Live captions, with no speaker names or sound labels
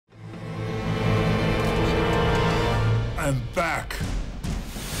and back.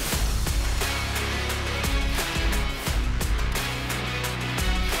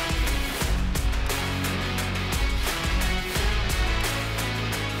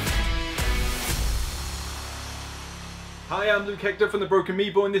 Hi, I'm Luke Hector from the Broken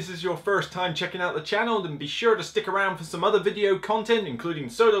Meeple, and this is your first time checking out the channel, then be sure to stick around for some other video content including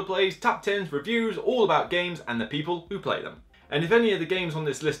solo plays, top 10s, reviews, all about games and the people who play them. And if any of the games on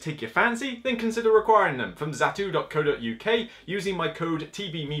this list take your fancy, then consider acquiring them from zatu.co.uk using my code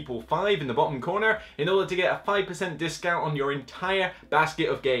TBMeeple5 in the bottom corner in order to get a 5% discount on your entire basket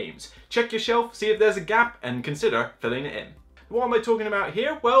of games. Check your shelf, see if there's a gap, and consider filling it in. What am I talking about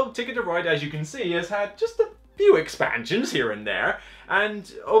here? Well, Ticket to Ride, as you can see, has had just a few expansions here and there,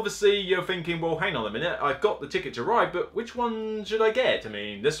 and obviously you're thinking, well, hang on a minute, I've got the Ticket to Ride, but which one should I get? I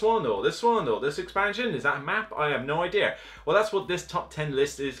mean, this one or this expansion? Is that a map? I have no idea. Well, that's what this top 10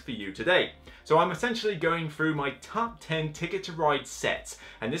 list is for you today. So I'm essentially going through my top 10 Ticket to Ride sets,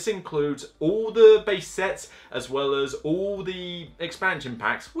 and this includes all the base sets as well as all the expansion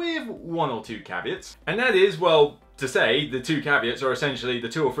packs with one or two caveats. And that is, well, to say, the two caveats are essentially the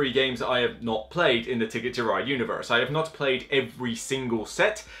 2 or 3 games that I have not played in the Ticket to Ride universe. I have not played every single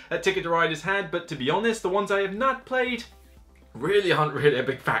set that Ticket to Ride has had, but to be honest, the ones I have not played really aren't really a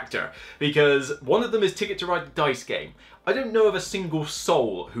big factor, because one of them is Ticket to Ride the dice game. I don't know of a single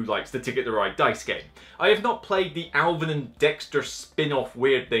soul who likes the Ticket to Ride dice game. I have not played the Alvin and Dexter spin-off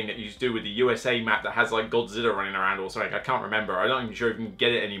weird thing that you used to do with the USA map that has like Godzilla running around or something. I can't remember. I'm not even sure if you can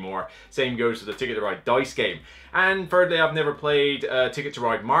get it anymore. Same goes for the Ticket to Ride dice game. And thirdly, I've never played Ticket to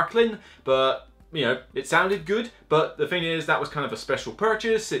Ride Marklin, but you know, it sounded good, but the thing is that was kind of a special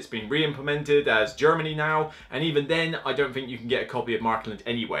purchase. It's been re-implemented as Germany now, and even then I don't think you can get a copy of Markland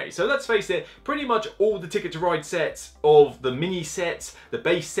anyway. So let's face it, pretty much all the Ticket to Ride sets of the mini sets, the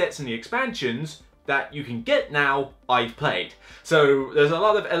base sets and the expansions that you can get now, I've played. So there's a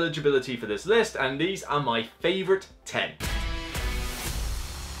lot of eligibility for this list, and these are my favourite 10.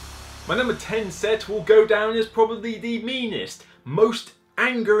 My number 10 set will go down as probably the meanest, most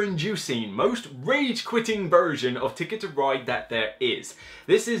anger-inducing, most rage-quitting version of Ticket to Ride that there is.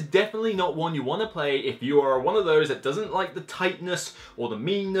 This is definitely not one you want to play if you are one of those that doesn't like the tightness or the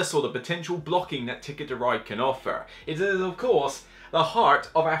meanness or the potential blocking that Ticket to Ride can offer. It is, of course, the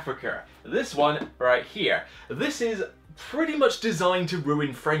heart of Africa. This one right here. This is pretty much designed to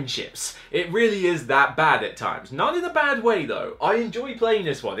ruin friendships. It really is that bad at times. Not in a bad way though. I enjoy playing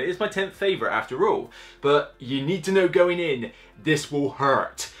this one. It is my 10th favourite after all. But you need to know going in, this will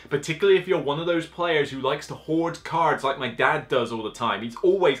hurt. Particularly if you're one of those players who likes to hoard cards like my dad does all the time. He's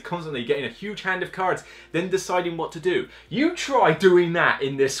always constantly getting a huge hand of cards, then deciding what to do. You try doing that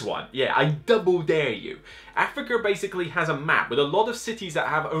in this one. Yeah, I double dare you. Africa basically has a map with a lot of cities that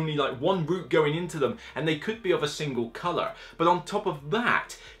have only like one route going into them, and they could be of a single colour. But on top of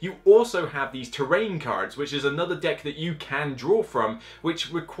that, you also have these terrain cards, which is another deck that you can draw from,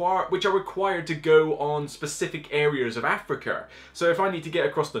 which are required to go on specific areas of Africa. So if I need to get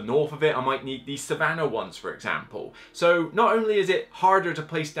across the north of it, I might need these savannah ones, for example. So not only is it harder to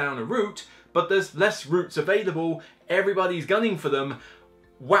place down a route, but there's less routes available, everybody's gunning for them.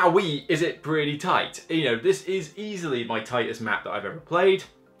 Wowee, is it pretty tight. You know, this is easily my tightest map that I've ever played.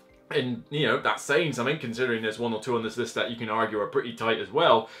 And, you know, that's saying something, considering there's 1 or 2 on this list that you can argue are pretty tight as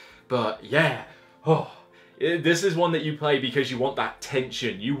well. But, yeah. Oh, this is one that you play because you want that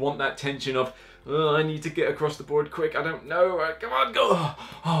tension. You want that tension of, oh, I need to get across the board quick, I don't know, come on, go!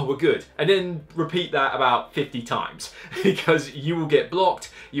 Oh, we're good. And then repeat that about 50 times, because you will get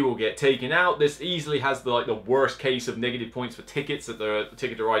blocked, you will get taken out. This easily has the worst case of negative points for tickets that the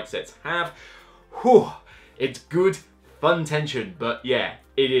Ticket to Ride sets have. Whew, it's good, fun tension, but yeah,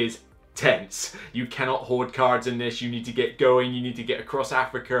 it is tense. You cannot hoard cards in this. You need to get going, you need to get across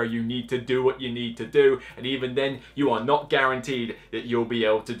Africa, you need to do what you need to do, and even then you are not guaranteed that you'll be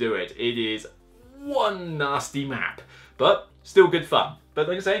able to do it. It is one nasty map, but still good fun. But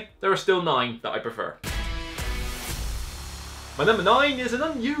like I say, there are still 9 that I prefer. My number 9 is an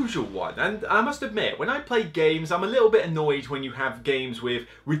unusual one, and I must admit, when I play games, I'm a little bit annoyed when you have games with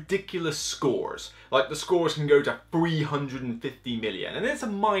ridiculous scores. Like, the scores can go to 350 million, and it's a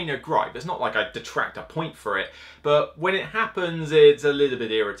minor gripe. It's not like I detract a point for it, but when it happens, it's a little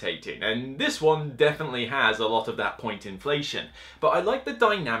bit irritating, and this one definitely has a lot of that point inflation. But I like the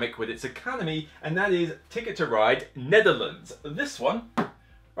dynamic with its economy, and that is Ticket to Ride Netherlands. This one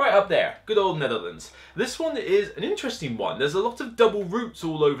Right up there, good old Netherlands. This one is an interesting one. There's a lot of double routes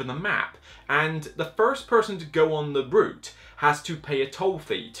all over the map, and the first person to go on the route has to pay a toll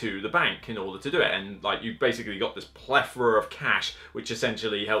fee to the bank in order to do it. And like, you've basically got this plethora of cash, which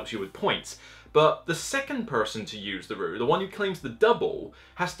essentially helps you with points. But the second person to use the route, the one who claims the double,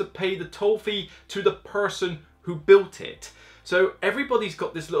 has to pay the toll fee to the person who built it. So everybody's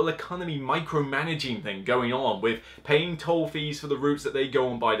got this little economy micromanaging thing going on with paying toll fees for the routes that they go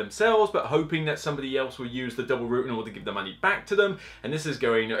on by themselves, but hoping that somebody else will use the double route in order to give the money back to them. And this is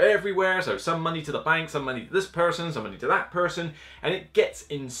going everywhere, so some money to the bank, some money to this person, some money to that person, and it gets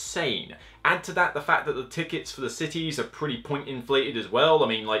insane. Add to that the fact that the tickets for the cities are pretty point inflated as well. I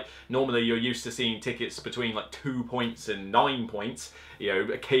mean, like, normally you're used to seeing tickets between like 2 points and 9 points, you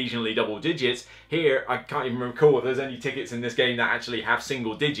know, occasionally double digits. Here, I can't even recall if there's any tickets in this game that actually have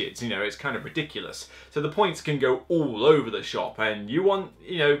single digits. You know, it's kind of ridiculous. So the points can go all over the shop, and you want,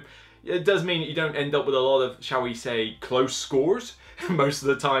 you know, it does mean that you don't end up with a lot of, shall we say, close scores. Most of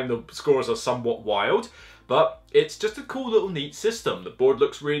the time the scores are somewhat wild. But it's just a cool little neat system. The board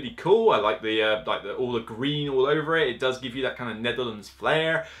looks really cool. I like all the green all over it. It does give you that kind of Netherlands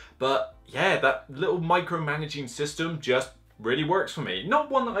flair. But yeah, that little micromanaging system just really works for me. Not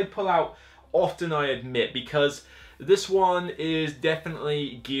one that I pull out often, I admit, because this one is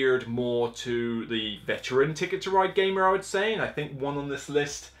definitely geared more to the veteran Ticket to Ride gamer, I would say. And I think one on this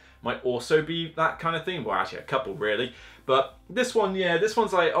list might also be that kind of thing. Well, actually a couple really. But this one, yeah, this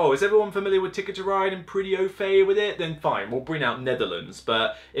one's like, oh, is everyone familiar with Ticket to Ride and pretty au fait with it? Then fine, we'll bring out Netherlands.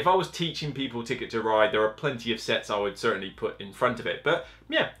 But if I was teaching people Ticket to Ride, there are plenty of sets I would certainly put in front of it. But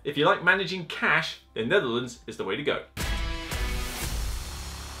yeah, if you like managing cash, then Netherlands is the way to go.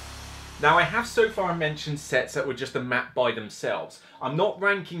 Now, I have so far mentioned sets that were just a map by themselves. I'm not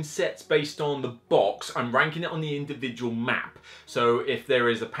ranking sets based on the box, I'm ranking it on the individual map. So if there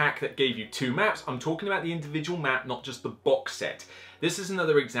is a pack that gave you 2 maps, I'm talking about the individual map, not just the box set. This is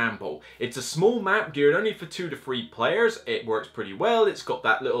another example. It's a small map geared only for 2 to 3 players. It works pretty well. It's got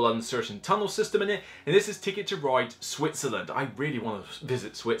that little uncertain tunnel system in it. And this is Ticket to Ride Switzerland. I really want to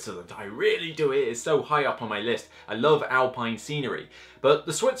visit Switzerland. I really do. It is so high up on my list. I love alpine scenery. But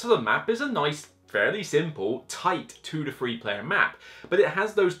the Switzerland map is a nice, fairly simple, tight 2 to 3 player map, but it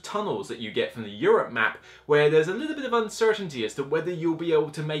has those tunnels that you get from the Europe map where there's a little bit of uncertainty as to whether you'll be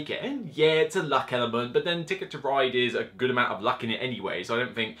able to make it. And yeah, it's a luck element, but then Ticket to Ride is a good amount of luck in it anyway, so I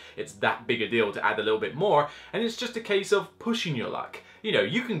don't think it's that big a deal to add a little bit more, and it's just a case of pushing your luck. You know,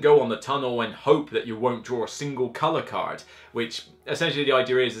 you can go on the tunnel and hope that you won't draw a single colour card, which essentially the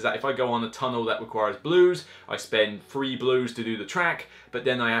idea is that if I go on a tunnel that requires blues, I spend 3 blues to do the track, but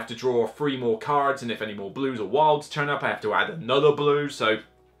then I have to draw 3 more cards, and if any more blues or wilds turn up, I have to add another blue. So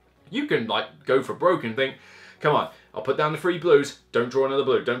you can like go for broke and think, come on, I'll put down the 3 blues, don't draw another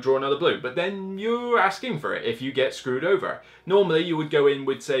blue, don't draw another blue. But then you're asking for it if you get screwed over. Normally you would go in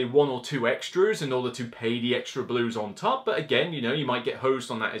with say 1 or 2 extras in order to pay the extra blues on top. But again, you know, you might get hosed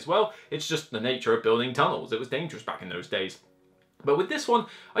on that as well. It's just the nature of building tunnels. It was dangerous back in those days. But with this one,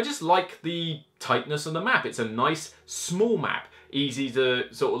 I just like the tightness of the map. It's a nice small map. Easy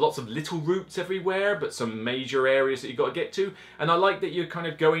to, sort of lots of little routes everywhere, but some major areas that you've got to get to. And I like that you're kind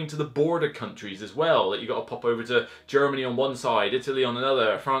of going to the border countries as well, that you've got to pop over to Germany on one side, Italy on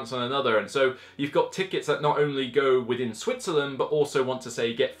another, France on another. And so you've got tickets that not only go within Switzerland, but also want to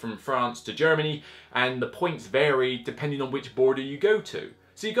say get from France to Germany. And the points vary depending on which border you go to.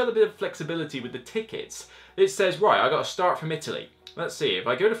 So you've got a bit of flexibility with the tickets. It says, right, I've got to start from Italy. Let's see, if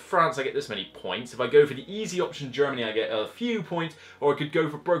I go to France, I get this many points. If I go for the easy option, Germany, I get a few points. Or I could go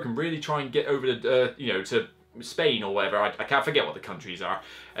for broke and really try and get over to, you know, to Spain or whatever. I can't forget what the countries are.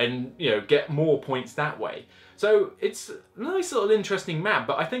 And, you know, get more points that way. So it's a nice little interesting map,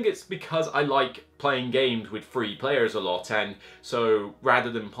 but I think it's because I like playing games with 3 players a lot, and so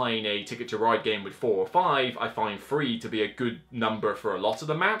rather than playing a Ticket to Ride game with 4 or 5, I find 3 to be a good number for a lot of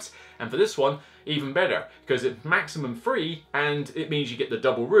the maps, and for this one, even better, because it's maximum 3, and it means you get the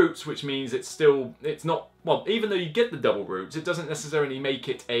double routes, which means it's not, well, even though you get the double routes, it doesn't necessarily make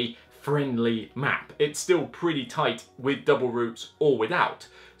it a friendly map. It's still pretty tight with double routes or without.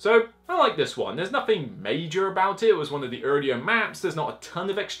 So I like this one. There's nothing major about it. It was one of the earlier maps. There's not a ton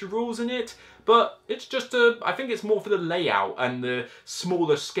of extra rules in it, but it's just I think it's more for the layout and the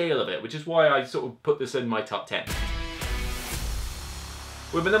smaller scale of it, which is why I sort of put this in my top 10.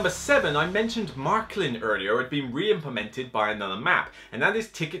 With my number 7, I mentioned Marklin earlier had been re-implemented by another map, and that is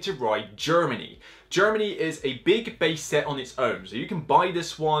Ticket to Ride Germany. Germany is a big base set on its own, so you can buy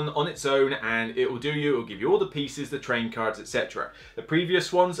this one on its own and it will give you all the pieces, the train cards, etc. The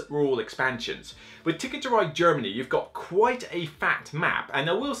previous ones were all expansions. With Ticket to Ride Germany, you've got quite a fat map, and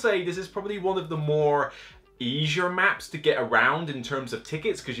I will say this is probably one of the more easier maps to get around in terms of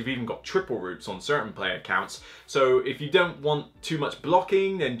tickets, because you've even got triple routes on certain player accounts. So if you don't want too much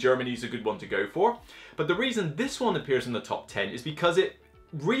blocking, then Germany's a good one to go for. But the reason this one appears in the top 10 is because it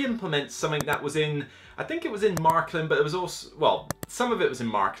re-implements something that was in, I think it was in Marklin, but it was also, well, some of it was in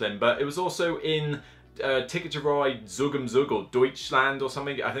Marklin, but it was also in Ticket to Ride Zug um Zug or Deutschland or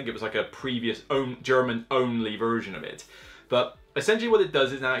something. I think it was like a previous German-only version of it. But essentially what it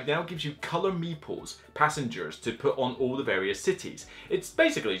does is now it now gives you colour meeples, passengers, to put on all the various cities. It's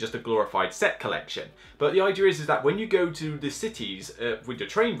basically just a glorified set collection. But the idea is that when you go to the cities with your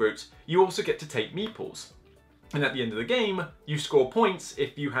train routes, you also get to take meeples. And at the end of the game, you score points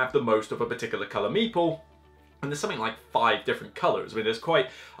if you have the most of a particular colour meeple. And there's something like 5 different colours. I mean, there's quite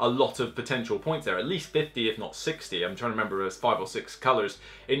a lot of potential points there, at least 50 if not 60. I'm trying to remember, there's 5 or 6 colours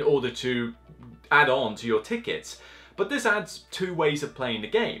in order to add on to your tickets. But this adds 2 ways of playing the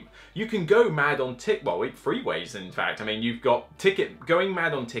game. You can go mad on well, 3 ways in fact. I mean, you've got going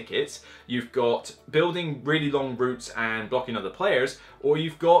mad on tickets, you've got building really long routes and blocking other players, or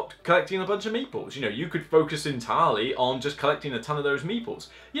you've got collecting a bunch of meeples. You know, you could focus entirely on just collecting a ton of those meeples.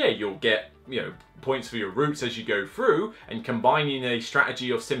 Yeah, you'll get, you know, points for your routes as you go through, and combining a strategy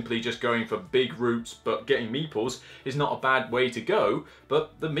of simply just going for big routes but getting meeples is not a bad way to go.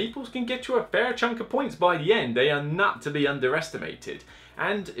 But the meeples can get you a fair chunk of points by the end. They are not to be underestimated.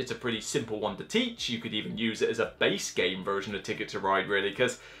 And it's a pretty simple one to teach. You could even use it as a base game version of Ticket to Ride, really,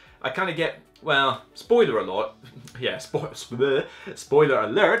 because I kind of get, well, spoiler alert, yeah, spoiler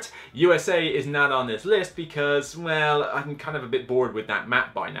alert, USA is not on this list because, well, I'm kind of a bit bored with that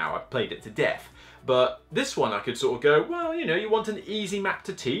map by now. I've played it to death. But this one I could sort of go, well, you know, you want an easy map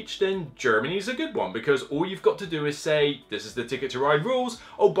to teach, then Germany's a good one, because all you've got to do is say, this is the Ticket to Ride rules.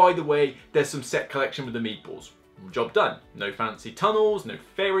 Oh, by the way, there's some set collection with the meeples. Job done. No fancy tunnels, no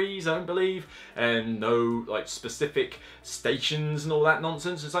ferries, I don't believe, and no like specific stations and all that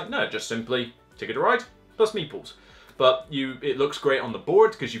nonsense. It's like, no, just simply Ticket to Ride plus meeples. But it looks great on the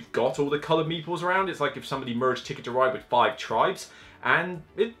board because you've got all the coloured meeples around. It's like if somebody merged Ticket to Ride with 5 tribes, and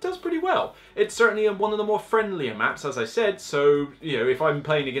it does pretty well. It's certainly one of the more friendlier maps, as I said, so, you know, if I'm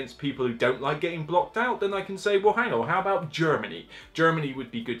playing against people who don't like getting blocked out, then I can say, well, hang on, how about Germany? Germany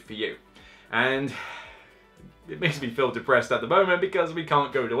would be good for you. And it makes me feel depressed at the moment because we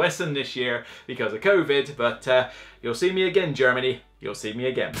can't go to Essen this year because of COVID, but you'll see me again, Germany. You'll see me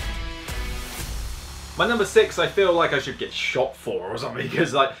again. My number 6, I feel like I should get shot for or something,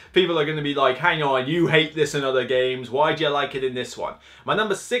 because like people are going to be like, hang on, you hate this in other games, why do you like it in this one? My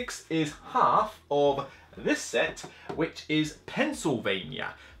number 6 is half of this set, which is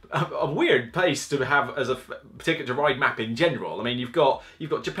Pennsylvania. A weird place to have as a Ticket to Ride map in general. I mean, you've got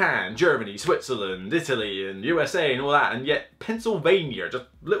Japan, Germany, Switzerland, Italy, and USA, and all that, and yet Pennsylvania, just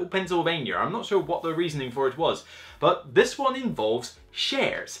little Pennsylvania. I'm not sure what the reasoning for it was, but this one involves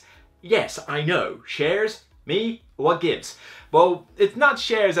shares. Yes, I know, shares. Me? What gives? Well, it's not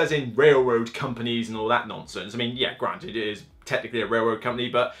shares as in railroad companies and all that nonsense. I mean, yeah, granted, it is technically a railroad company,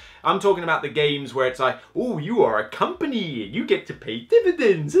 but I'm talking about the games where it's like, oh, you are a company and you get to pay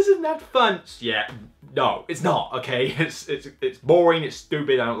dividends. Isn't that fun? Yeah, no, it's not, okay? It's boring, it's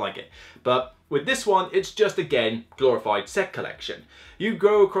stupid, I don't like it. But with this one, it's just, again, glorified set collection. You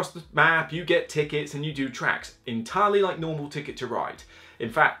go across the map, you get tickets, and you do tracks, entirely like normal Ticket to Ride. In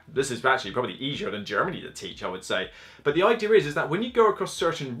fact, this is actually probably easier than Germany to teach, I would say. But the idea is that when you go across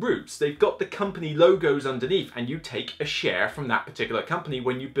certain routes, they've got the company logos underneath, and you take a share from that particular company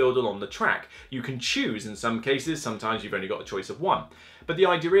when you build along the track. You can choose in some cases, sometimes you've only got the choice of one. But the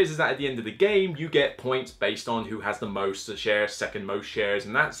idea is that at the end of the game, you get points based on who has the most shares, second most shares,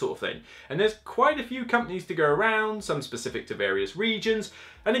 and that sort of thing. And there's quite a few companies to go around, some specific to various regions.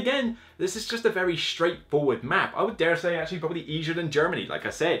 And again, this is just a very straightforward map. I would dare say actually probably easier than Germany, like I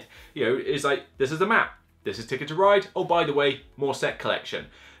said. You know, it's like, this is the map. This is Ticket to Ride. Oh, by the way, more set collection.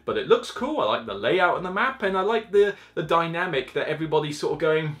 But it looks cool. I like the layout on the map, and I like the dynamic that everybody's sort of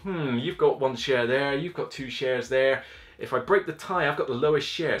going, you've got 1 share there, you've got 2 shares there. If I break the tie, I've got the lowest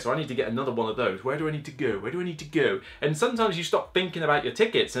share, so I need to get another one of those. Where do I need to go? Where do I need to go? And sometimes you stop thinking about your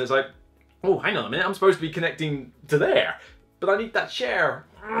tickets, and it's like, oh, hang on a minute, I'm supposed to be connecting to there. but I need that share.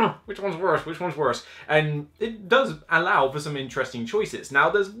 Which one's worse? Which one's worse? And it does allow for some interesting choices. Now,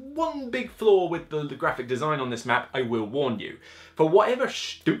 there's one big flaw with the graphic design on this map, I will warn you. For whatever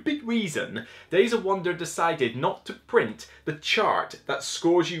stupid reason, Days of Wonder decided not to print the chart that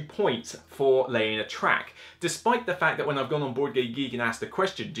scores you points for laying a track. Despite the fact that when I've gone on Board Game Geek and asked the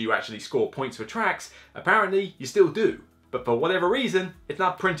question, do you actually score points for tracks? Apparently, you still do. But for whatever reason, it's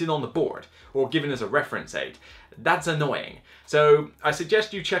not printed on the board or given as a reference aid. That's annoying. So I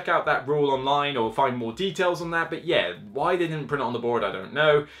suggest you check out that rule online or find more details on that. But yeah, why they didn't print it on the board, I don't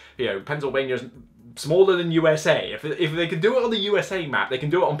know. You know, Pennsylvania's smaller than USA. If they can do it on the USA map, they can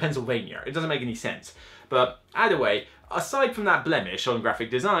do it on Pennsylvania. It doesn't make any sense. But either way, aside from that blemish on graphic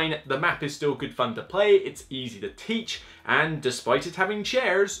design, the map is still good fun to play, it's easy to teach, and despite it having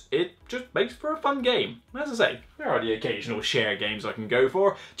shares, it just makes for a fun game. As I say, there are the occasional share games I can go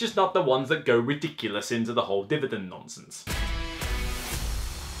for, just not the ones that go ridiculous into the whole dividend nonsense.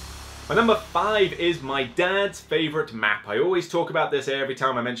 My number 5 is my dad's favourite map. I always talk about this every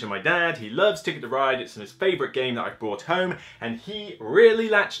time I mention my dad. He loves Ticket to Ride, it's his favourite game that I've brought home, and he really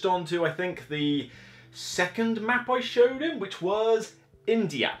latched on to, I think, the second map I showed him, which was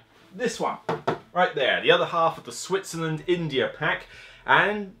India. This one, right there, the other half of the Switzerland-India pack.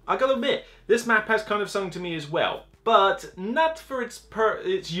 And I gotta admit, this map has kind of sung to me as well, but not for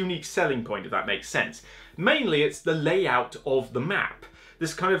its unique selling point, if that makes sense. Mainly, it's the layout of the map.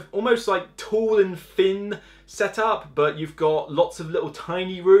 This kind of almost like tall and thin setup, but you've got lots of little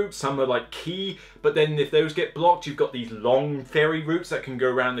tiny routes. Some are like key, but then if those get blocked, you've got these long ferry routes that can go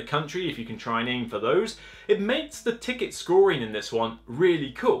around the country if you can try and aim for those. It makes the ticket scoring in this one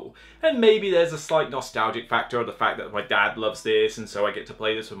really cool. And maybe there's a slight nostalgic factor of the fact that my dad loves this, and so I get to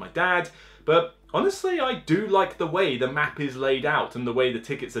play this with my dad. But honestly, I do like the way the map is laid out and the way the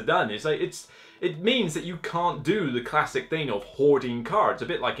tickets are done. It means that you can't do the classic thing of hoarding cards, a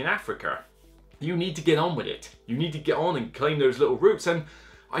bit like in Africa. You need to get on with it. You need to get on and claim those little routes, and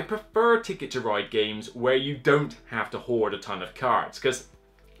I prefer Ticket to Ride games where you don't have to hoard a ton of cards, because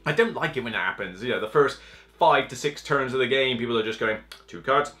I don't like it when it happens. You know, the first 5 to 6 turns of the game, people are just going, 2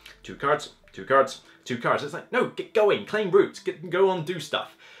 cards, 2 cards, 2 cards, 2 cards. It's like, no, get going, claim routes, go on, do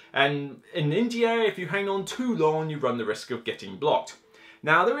stuff. And in India, if you hang on too long, you run the risk of getting blocked.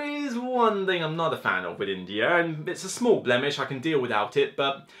 Now, there is one thing I'm not a fan of with India, and it's a small blemish, I can deal without it,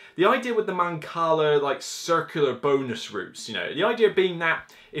 but the idea with the Mancala, like, circular bonus routes, you know, the idea being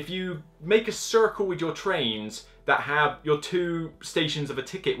that if you make a circle with your trains that have your 2 stations of a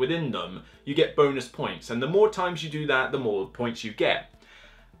ticket within them, you get bonus points, and the more times you do that, the more points you get.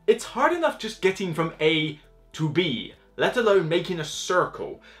 It's hard enough just getting from A to B, let alone making a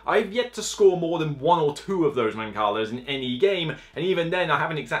circle. I've yet to score more than 1 or 2 of those Mancalas in any game, and even then I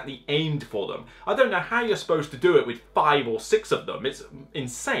haven't exactly aimed for them. I don't know how you're supposed to do it with 5 or 6 of them, it's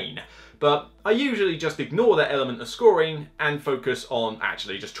insane. But I usually just ignore that element of scoring and focus on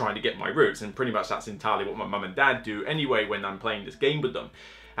actually just trying to get my routes, and pretty much that's entirely what my mum and dad do anyway when I'm playing this game with them.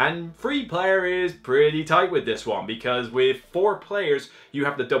 And free player is pretty tight with this one, because with 4 players you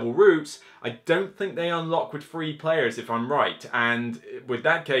have the double routes. I don't think they unlock with 3 players if I'm right, and with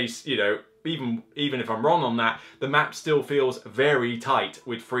that case, you know, even if I'm wrong on that, the map still feels very tight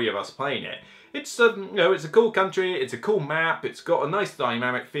with 3 of us playing it. It's you know, it's a cool country, it's a cool map, it's got a nice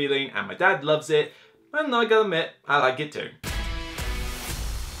dynamic feeling, and my dad loves it, and I gotta admit, I like it too.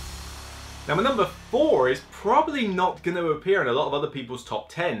 Now my number 4 is probably not going to appear in a lot of other people's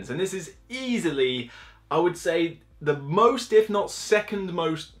top 10s, and this is easily, I would say, the most, if not second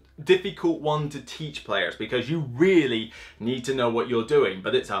most difficult one to teach players, because you really need to know what you're doing.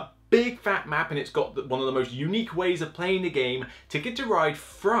 But it's a big fat map, and it's got one of the most unique ways of playing the game, Ticket to Ride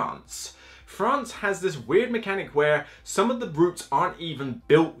France. France has this weird mechanic where some of the routes aren't even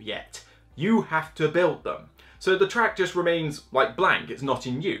built yet. You have to build them. So the track just remains like blank, it's not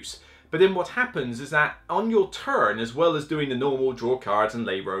in use. But then what happens is that on your turn, as well as doing the normal draw cards and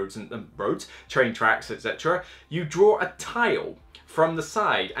lay roads and train tracks, etc., you draw a tile from the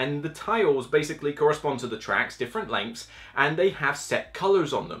side, and the tiles basically correspond to the tracks, different lengths, and they have set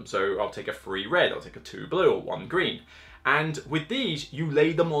colours on them. So I'll take a 3 red, I'll take a 2 blue, or 1 green. And with these, you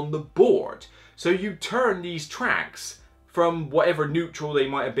lay them on the board. So you turn these tracks from whatever neutral they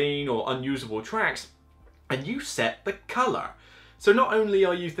might have been or unusable tracks, and you set the colour. So not only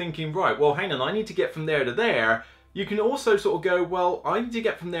are you thinking, right, well, hang on, I need to get from there to there, you can also sort of go, well, I need to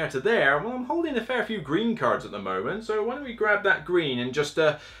get from there to there. Well, I'm holding a fair few green cards at the moment, so why don't we grab that green and just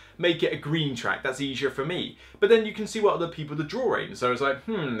make it a green track? That's easier for me. But then you can see what other people are drawing. So it's like,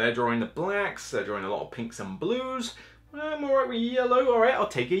 they're drawing the blacks, they're drawing a lot of pinks and blues. I'm alright with yellow, alright, I'll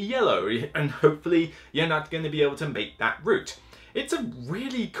take a yellow, and hopefully you're not going to be able to make that route. It's a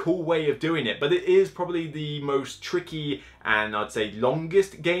really cool way of doing it, but it is probably the most tricky and I'd say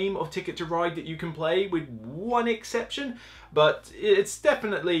longest game of Ticket to Ride that you can play, with one exception. But it's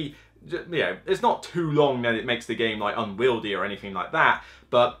definitely, you know, it's not too long that it makes the game like unwieldy or anything like that,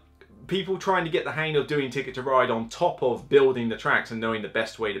 but people trying to get the hang of doing Ticket to Ride on top of building the tracks and knowing the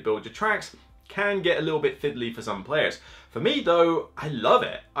best way to build your tracks can get a little bit fiddly for some players. For me though, I love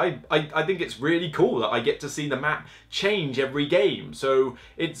it. I think it's really cool that I get to see the map change every game, so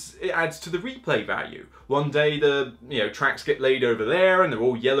it adds to the replay value. One day the tracks get laid over there and they're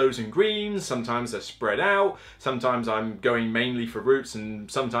all yellows and greens, sometimes they're spread out, sometimes I'm going mainly for routes and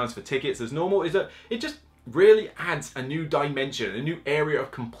sometimes for tickets as normal. It just really adds a new dimension, a new area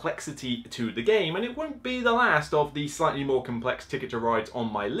of complexity to the game, and it won't be the last of the slightly more complex Ticket to Rides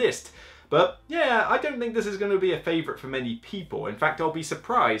on my list. But yeah, I don't think this is going to be a favourite for many people. In fact, I'll be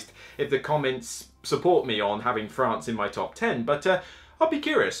surprised if the comments support me on having France in my top 10, but I'll be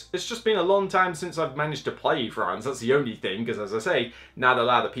curious. It's just been a long time since I've managed to play France, that's the only thing, because as I say, not a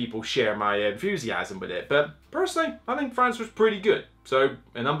lot of people share my enthusiasm with it. But personally, I think France was pretty good. So,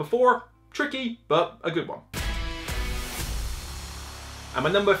 at number 4, tricky, but a good one. And my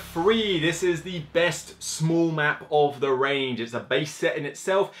number 3, this is the best small map of the range. It's a base set in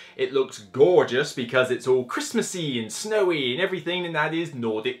itself. It looks gorgeous because it's all Christmassy and snowy and everything, and that is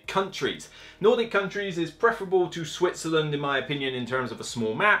Nordic countries. Nordic countries is preferable to Switzerland in my opinion in terms of a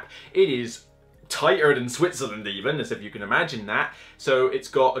small map. It is tighter than Switzerland even, as if you can imagine that. So it's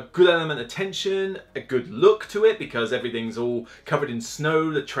got a good element of tension, a good look to it because everything's all covered in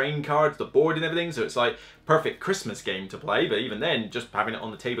snow, the train cards, the board and everything, so it's like perfect Christmas game to play. But even then, just having it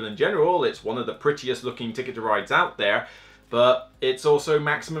on the table in general, it's one of the prettiest looking Ticket to Rides out there. But it's also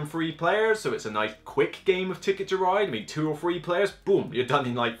maximum 3 players, so it's a nice quick game of Ticket to Ride. I mean, 2 or 3 players, boom, you're done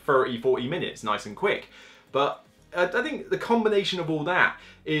in like 30-40 minutes, nice and quick. But I think the combination of all that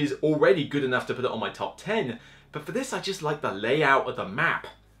is already good enough to put it on my top 10. But for this, I just like the layout of the map.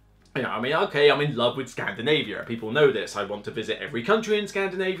 You know, I mean, okay, I'm in love with Scandinavia. People know this. I want to visit every country in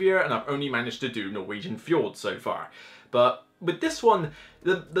Scandinavia, and I've only managed to do Norwegian fjords so far. But with this one,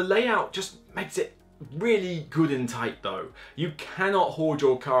 the layout just makes it really good and tight though. You cannot hoard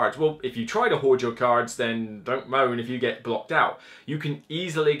your cards. Well, if you try to hoard your cards, then don't moan if you get blocked out. You can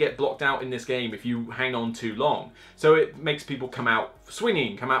easily get blocked out in this game if you hang on too long. So it makes people come out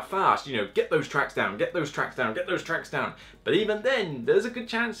swinging, come out fast, you know, get those tracks down, get those tracks down, get those tracks down. But even then, there's a good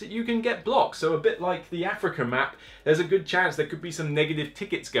chance that you can get blocked. So a bit like the Africa map, there's a good chance there could be some negative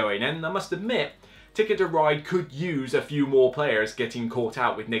tickets going. And I must admit, Ticket to Ride could use a few more players getting caught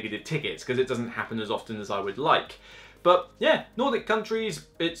out with negative tickets because it doesn't happen as often as I would like. But yeah, Nordic countries,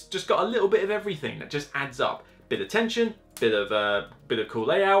 it's just got a little bit of everything that just adds up. Bit of tension, bit of cool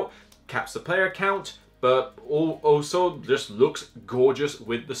layout, caps the player count, but also just looks gorgeous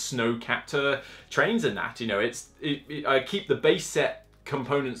with the snow-capped trains and that. You know, I keep the base set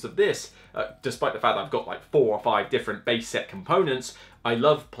components of this, despite the fact that I've got like 4 or 5 different base set components. I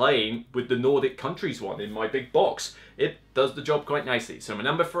love playing with the Nordic countries one in my big box. It does the job quite nicely. So my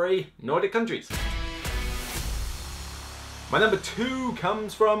number 3, Nordic countries. My number 2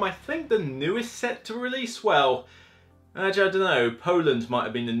 comes from, I think, the newest set to release. Well, actually, I don't know. Poland might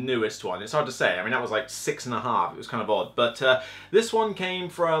have been the newest one. It's hard to say. I mean, that was like 6.5. It was kind of odd. But this one came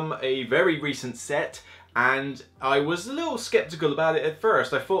from a very recent set, and I was a little skeptical about it at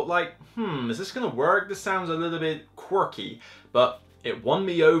first. I thought like, is this going to work? This sounds a little bit quirky. But it won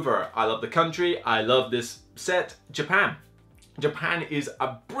me over. I love the country. I love this set. Japan. Japan is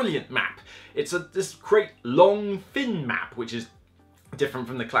a brilliant map. It's this great long thin map, which is different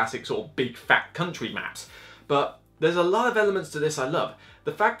from the classic sort of big fat country maps. But there's a lot of elements to this I love.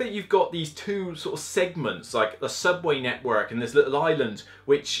 The fact that you've got these 2 sort of segments, like the subway network and this little island,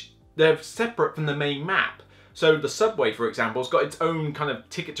 which they're separate from the main map. So the subway, for example, has got its own kind of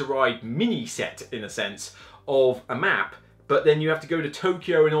Ticket to Ride mini set, in a sense, of a map. But then you have to go to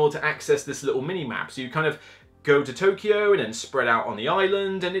Tokyo in order to access this little mini map. So you kind of go to Tokyo and then spread out on the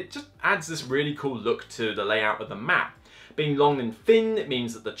island, and it just adds this really cool look to the layout of the map. Being long and thin, it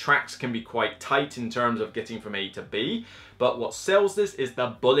means that the tracks can be quite tight in terms of getting from A to B. But what sells this is the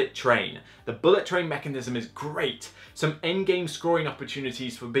bullet train. The bullet train mechanism is great. Some endgame scoring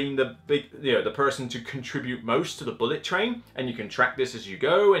opportunities for being the person to contribute most to the bullet train, and you can track this as you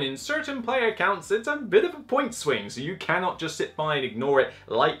go, and in certain player counts it's a bit of a point swing, so you cannot just sit by and ignore it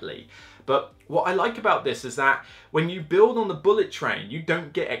lightly. But what I like about this is that when you build on the bullet train, you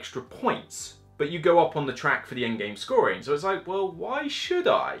don't get extra points. but you go up on the track for the endgame scoring. So it's like, well, why should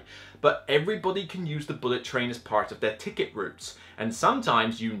I? But everybody can use the bullet train as part of their ticket routes. And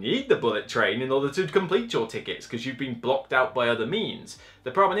sometimes you need the bullet train in order to complete your tickets because you've been blocked out by other means.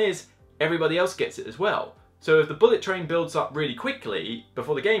 The problem is, everybody else gets it as well. So if the bullet train builds up really quickly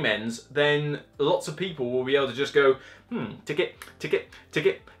before the game ends, then lots of people will be able to just go, ticket, ticket,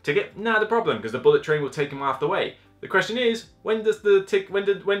 ticket, ticket. Nah, the problem, because the bullet train will take them half the way. The question is, when do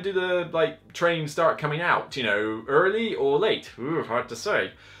the like trains start coming out? You know, early or late? Ooh, hard to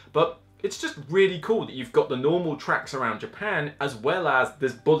say. But it's just really cool that you've got the normal tracks around Japan as well as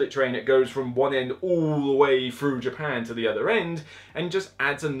this bullet train that goes from one end all the way through Japan to the other end and just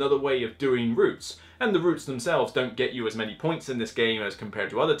adds another way of doing routes. And the routes themselves don't get you as many points in this game as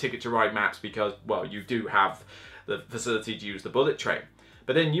compared to other Ticket to Ride maps because, well, you do have the facility to use the bullet train.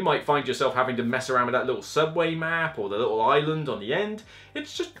 But then you might find yourself having to mess around with that little subway map or the little island on the end.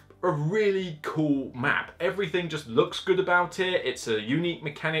 It's just a really cool map. Everything just looks good about it. It's a unique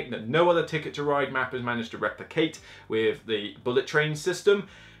mechanic that no other Ticket to Ride map has managed to replicate with the bullet train system.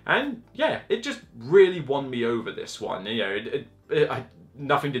 And yeah, it just really won me over, this one. You know,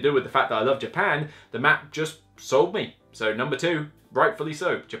 nothing to do with the fact that I love Japan. The map just sold me. So number 2, rightfully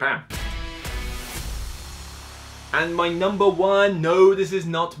so, Japan. And my number 1, no, this is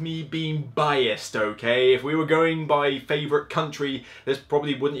not me being biased, okay? If we were going by favourite country, this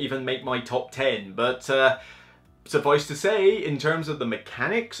probably wouldn't even make my top 10. But suffice to say, in terms of the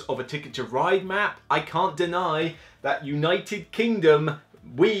mechanics of a Ticket to Ride map, I can't deny that United Kingdom,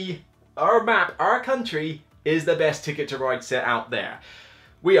 our map, our country, is the best Ticket to Ride set out there.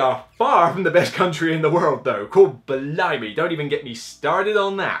 We are far from the best country in the world though. Cool, blimey, don't even get me started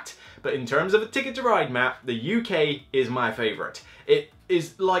on that. But in terms of a Ticket to Ride map, the UK is my favourite. It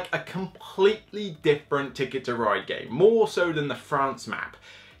is like a completely different Ticket to Ride game, more so than the France map.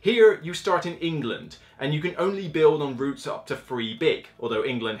 Here you start in England and you can only build on routes up to 3 big, although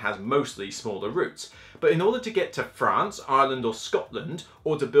England has mostly smaller routes. But in order to get to France, Ireland or Scotland,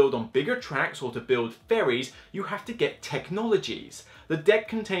 or to build on bigger tracks or to build ferries, you have to get technologies. The deck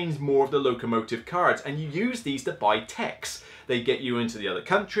contains more of the locomotive cards and you use these to buy techs. They get you into the other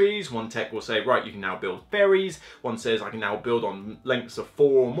countries. One tech will say, right, you can now build ferries. One says I can now build on lengths of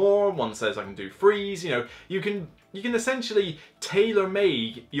 4 or more. One says I can do frees. You know, you can essentially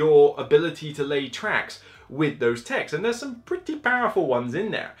tailor-make your ability to lay tracks with those techs, and there's some pretty powerful ones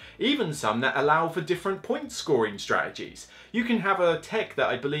in there. Even some that allow for different point scoring strategies. You can have a tech that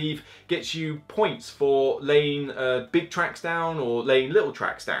I believe gets you points for laying big tracks down or laying little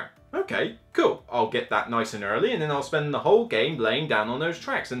tracks down. Okay, cool. I'll get that nice and early and then I'll spend the whole game laying down on those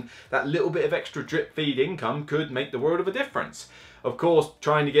tracks, and that little bit of extra drip feed income could make the world of a difference. Of course,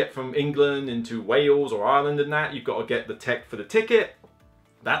 trying to get from England into Wales or Ireland and that, you've got to get the tech for the ticket.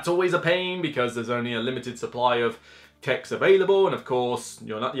 That's always a pain because there's only a limited supply of techs available, and of course,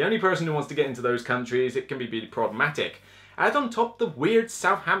 you're not the only person who wants to get into those countries. It can be really problematic. Add on top the weird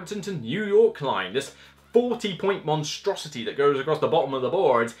Southampton to New York line, this 40-point monstrosity that goes across the bottom of the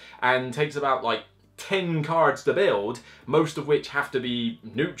board and takes about like 10 cards to build, most of which have to be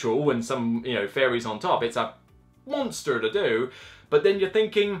neutral and some, you know, fairies on top. It's a monster to do, but then you're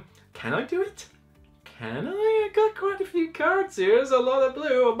thinking, can I do it? Can I? I got quite a few cards here. There's a lot of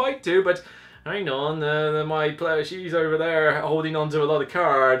blue. I might do, but hang on. My player, she's over there holding on to a lot of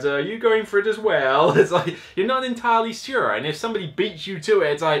cards. Are you going for it as well? It's like, you're not entirely sure. And if somebody beats you to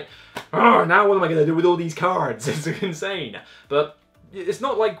it, it's like, oh, now what am I going to do with all these cards? It's insane. But it's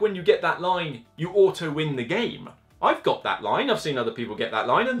not like when you get that line, you auto-win the game. I've got that line. I've seen other people get that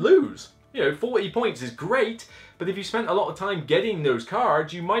line and lose. You know, 40 points is great, but if you spent a lot of time getting those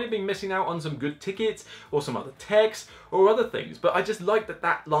cards, you might have been missing out on some good tickets or some other techs or other things. But I just like that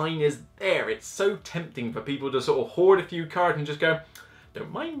that line is there. It's so tempting for people to sort of hoard a few cards and just go,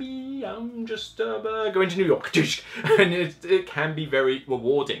 don't mind me, I'm just going to New York. And it can be very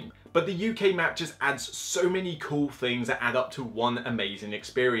rewarding. But the UK map just adds so many cool things that add up to one amazing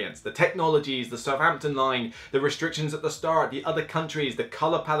experience. The technologies, the Southampton line, the restrictions at the start, the other countries, the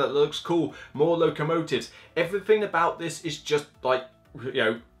colour palette looks cool, more locomotives. Everything about this is just like, you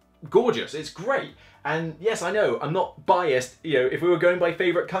know, gorgeous. It's great. And yes, I know, I'm not biased. You know, if we were going by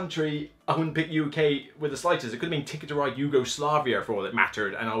favourite country, I wouldn't pick UK with the slightest. It could have been Ticket to Ride Yugoslavia for all it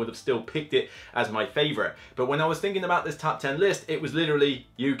mattered, and I would have still picked it as my favourite. But when I was thinking about this top 10 list, it was literally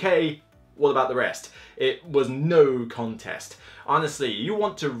UK, what about the rest? It was no contest. Honestly, you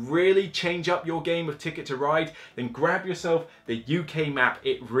want to really change up your game of Ticket to Ride, then grab yourself the UK map.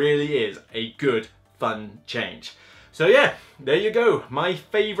 It really is a good, fun change. So yeah, there you go, my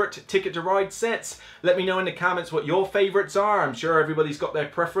favourite Ticket to Ride sets. Let me know in the comments what your favourites are. I'm sure everybody's got their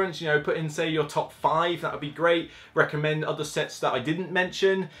preference, you know, put in say your top 5, that would be great. Recommend other sets that I didn't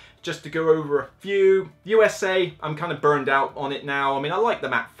mention, just to go over a few. USA, I'm kind of burned out on it now. I mean, I like the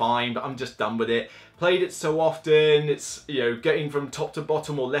map fine, but I'm just done with it. Played it so often, it's, you know, getting from top to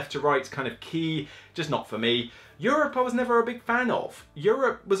bottom or left to right is kind of key, just not for me. Europe I was never a big fan of.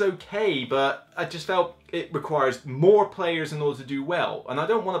 Europe was okay, but I just felt it requires more players in order to do well. And I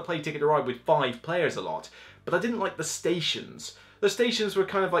don't want to play Ticket to Ride with 5 players a lot, but I didn't like the stations. The stations were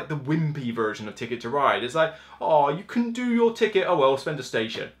kind of like the wimpy version of Ticket to Ride. It's like, oh, you couldn't do your ticket, oh well, spend a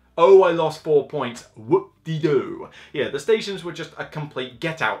station. Oh, I lost 4 points. Whoop-de-doo. Yeah, the stations were just a complete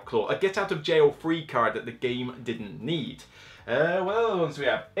get-out clause, a get-out-of-jail-free card that the game didn't need. What other ones do we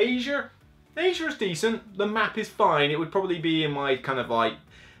have? Asia? Asia's decent. The map is fine. It would probably be in my kind of like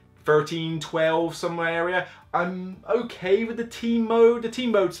 13, 12 somewhere area. I'm okay with the team mode. The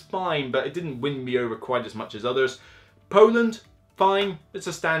team mode's fine, but it didn't win me over quite as much as others. Poland, fine. It's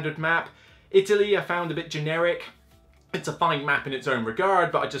a standard map. Italy, I found a bit generic. It's a fine map in its own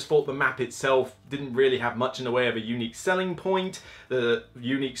regard, but I just thought the map itself didn't really have much in the way of a unique selling point. The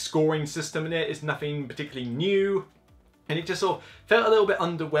unique scoring system in it is nothing particularly new. And it just sort of felt a little bit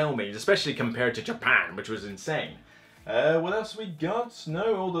underwhelming, especially compared to Japan, which was insane. What else we got?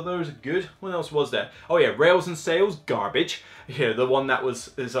 No, all of those are good. What else was there? Oh yeah, Rails and Sails, garbage. Yeah, the one that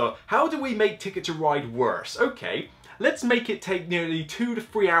was, how do we make Ticket to Ride worse? Okay. Let's make it take nearly 2 to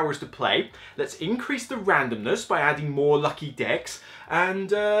 3 hours to play. Let's increase the randomness by adding more lucky decks.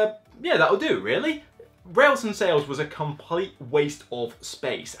 And yeah, that'll do, really. Rails and Sails was a complete waste of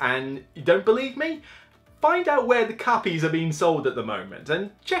space. And you don't believe me? Find out where the copies are being sold at the moment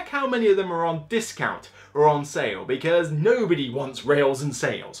and check how many of them are on discount or on sale, because nobody wants Rails and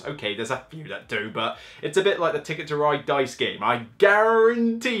Sails. Okay, there's a few that do, but it's a bit like the Ticket to Ride dice game. I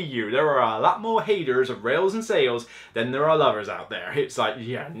guarantee you there are a lot more haters of Rails and Sails than there are lovers out there. It's like,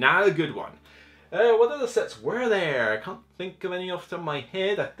 yeah, not a good one. What other sets were there? I can't think of any off the top of my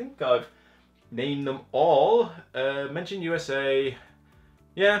head. I think I've named them all. Mentioned USA.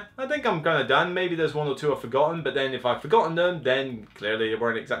 Yeah, I think I'm kind of done. Maybe there's 1 or 2 I've forgotten, but then if I've forgotten them, then clearly they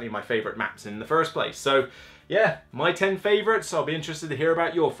weren't exactly my favourite maps in the first place. So yeah, my 10 favourites. I'll be interested to hear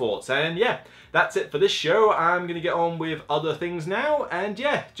about your thoughts. And yeah, that's it for this show. I'm going to get on with other things now. And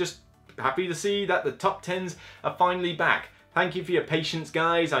yeah, just happy to see that the top 10s are finally back. Thank you for your patience,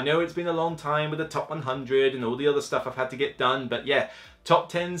 guys. I know it's been a long time with the top 100 and all the other stuff I've had to get done, but yeah, top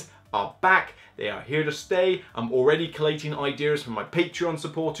 10s are back. They are here to stay. I'm already collating ideas from my Patreon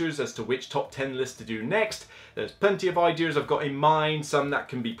supporters as to which top 10 list to do next. There's plenty of ideas I've got in mind, some that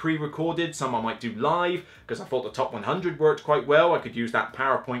can be pre-recorded, some I might do live, because I thought the top 100 worked quite well. I could use that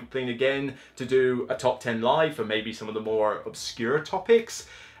PowerPoint thing again to do a top 10 live for maybe some of the more obscure topics.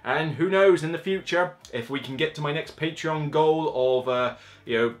 And who knows, in the future, if we can get to my next Patreon goal of,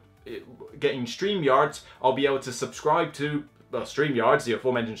 you know, getting StreamYards, I'll be able to subscribe to StreamYards, the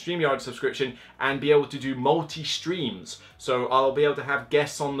aforementioned StreamYard subscription, and be able to do multi-streams. So I'll be able to have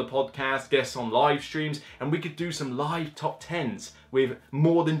guests on the podcast, guests on live streams, and we could do some live top 10s with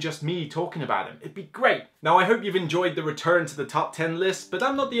more than just me talking about them. It'd be great. Now, I hope you've enjoyed the return to the top 10 list, but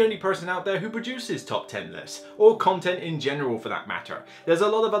I'm not the only person out there who produces top 10 lists, or content in general for that matter. There's a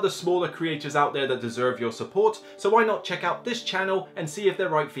lot of other smaller creators out there that deserve your support, so why not check out this channel and see if they're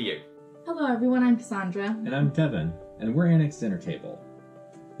right for you. Hello everyone, I'm Cassandra. And I'm Kevin, and we're Annexed Dinner Table.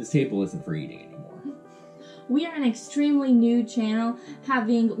 This table isn't for eating anymore. We are an extremely new channel,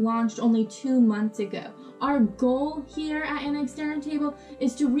 having launched only 2 months ago. Our goal here at Annexed Dinner Table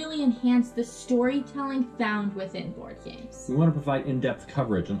is to really enhance the storytelling found within board games. We want to provide in-depth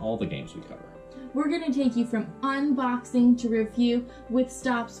coverage on all the games we cover. We're going to take you from unboxing to review, with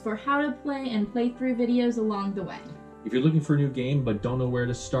stops for how to play and playthrough videos along the way. If you're looking for a new game but don't know where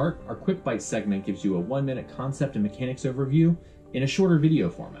to start, our Quick Bite segment gives you a 1-minute concept and mechanics overview in a shorter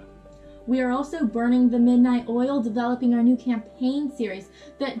video format. We are also burning the midnight oil, developing our new campaign series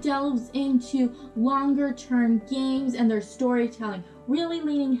that delves into longer-term games and their storytelling, really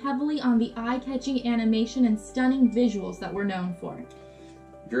leaning heavily on the eye-catching animation and stunning visuals that we're known for.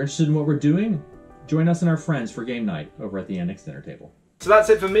 If you're interested in what we're doing, join us and our friends for game night over at the Annexed Dinner Table. So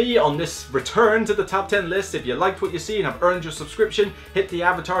that's it for me on this return to the top 10 list. If you liked what you see and have earned your subscription, hit the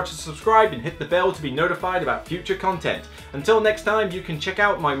avatar to subscribe and hit the bell to be notified about future content. Until next time, you can check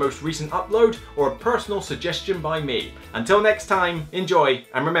out my most recent upload or a personal suggestion by me. Until next time, enjoy,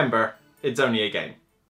 and remember, it's only a game.